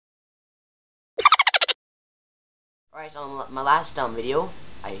Alright, so in my last video,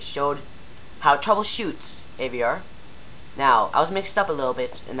 I showed how it troubleshoots Avira. Now, I was mixed up a little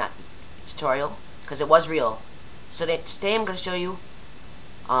bit in that tutorial, because it was real. So today I'm going to show you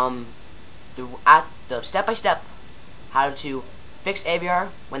the step-by-step how to fix Avira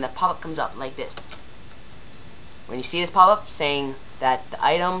when the pop-up comes up like this. When you see this pop-up saying that the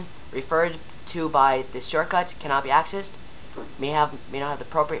item referred to by this shortcut cannot be accessed, may not have the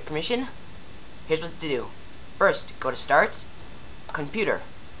appropriate permission, here's what to do. First, go to Start, Computer.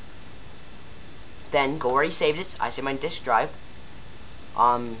 Then go where you saved it. I saved my disk drive.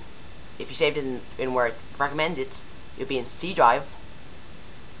 If you saved it in where it recommends it, you'll be in C drive.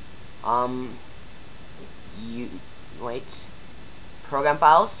 Program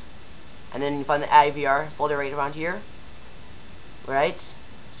files, and then you find the Avira folder right around here. Right.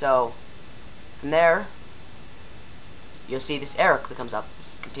 So from there, you'll see this error that comes up.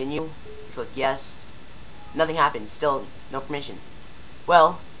 Just continue. Click yes. Nothing happens. Still no permission.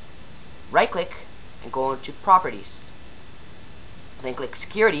 Well, right click and go into Properties. Then click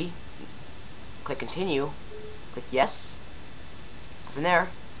Security. Click Continue. Click Yes. From there,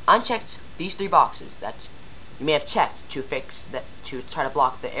 uncheck these three boxes that you may have checked to fix that, to try to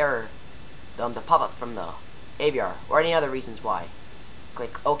block the error, the pop-up from the Avira, or any other reasons why.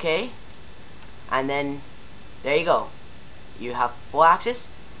 Click OK, and then there you go. You have full access,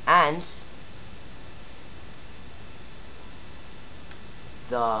 and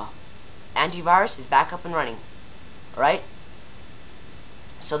the antivirus is back up and running. Alright?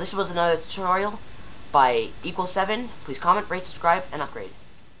 So this was another tutorial by Equal7. Please comment, rate, subscribe, and upgrade.